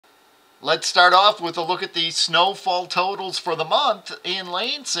Let's start off with a look at the snowfall totals for the month in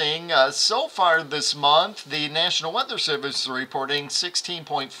Lansing. So far this month, the National Weather Service is reporting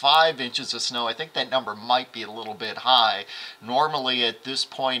 16.5 inches of snow. I think that number might be a little bit high. Normally at this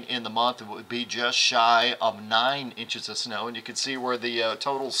point in the month, it would be just shy of 9 inches of snow, and you can see where the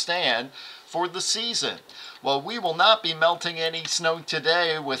totals stand for the season. Well, we will not be melting any snow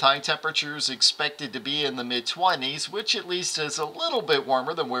today, with high temperatures expected to be in the mid-20s, which at least is a little bit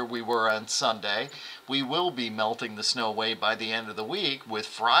warmer than where we were on Sunday. We will be melting the snow away by the end of the week, with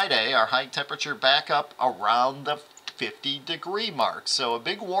Friday our high temperature back up around the 50-degree mark. So a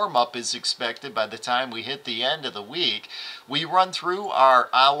big warm-up is expected by the time we hit the end of the week. We run through our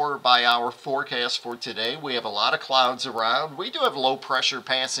hour-by-hour forecast for today. We have a lot of clouds around. We do have low pressure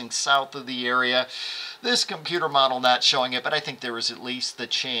passing south of the area. This computer model not showing it, but I think there is at least the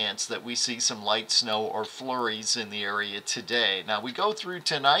chance that we see some light snow or flurries in the area today. Now we go through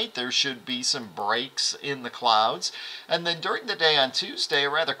tonight, there should be some breaks in the clouds, and then during the day on Tuesday, a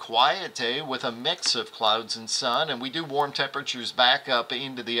rather quiet day with a mix of clouds and sun, and we do warm temperatures back up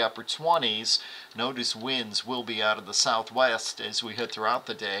into the upper 20s. Notice winds will be out of the southwest as we head throughout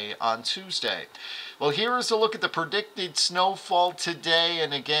the day on Tuesday. Well, here is a look at the predicted snowfall today,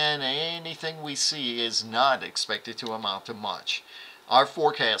 and again, anything we see is not expected to amount to much. Our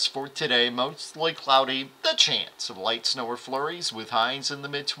forecast for today, mostly cloudy, the chance of light snow or flurries with highs in the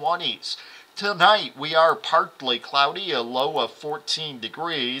mid-20s. Tonight, we are partly cloudy, a low of 14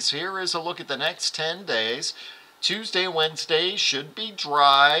 degrees. Here is a look at the next 10 days. Tuesday, Wednesday should be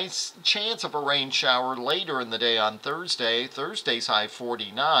dry. Chance of a rain shower later in the day on Thursday. Thursday's high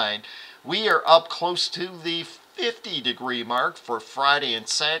 49. We are up close to the 50-degree mark for Friday and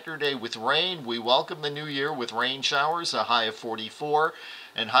Saturday with rain. We welcome the new year with rain showers, a high of 44.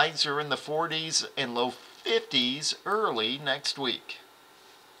 And highs are in the 40s and low 50s early next week.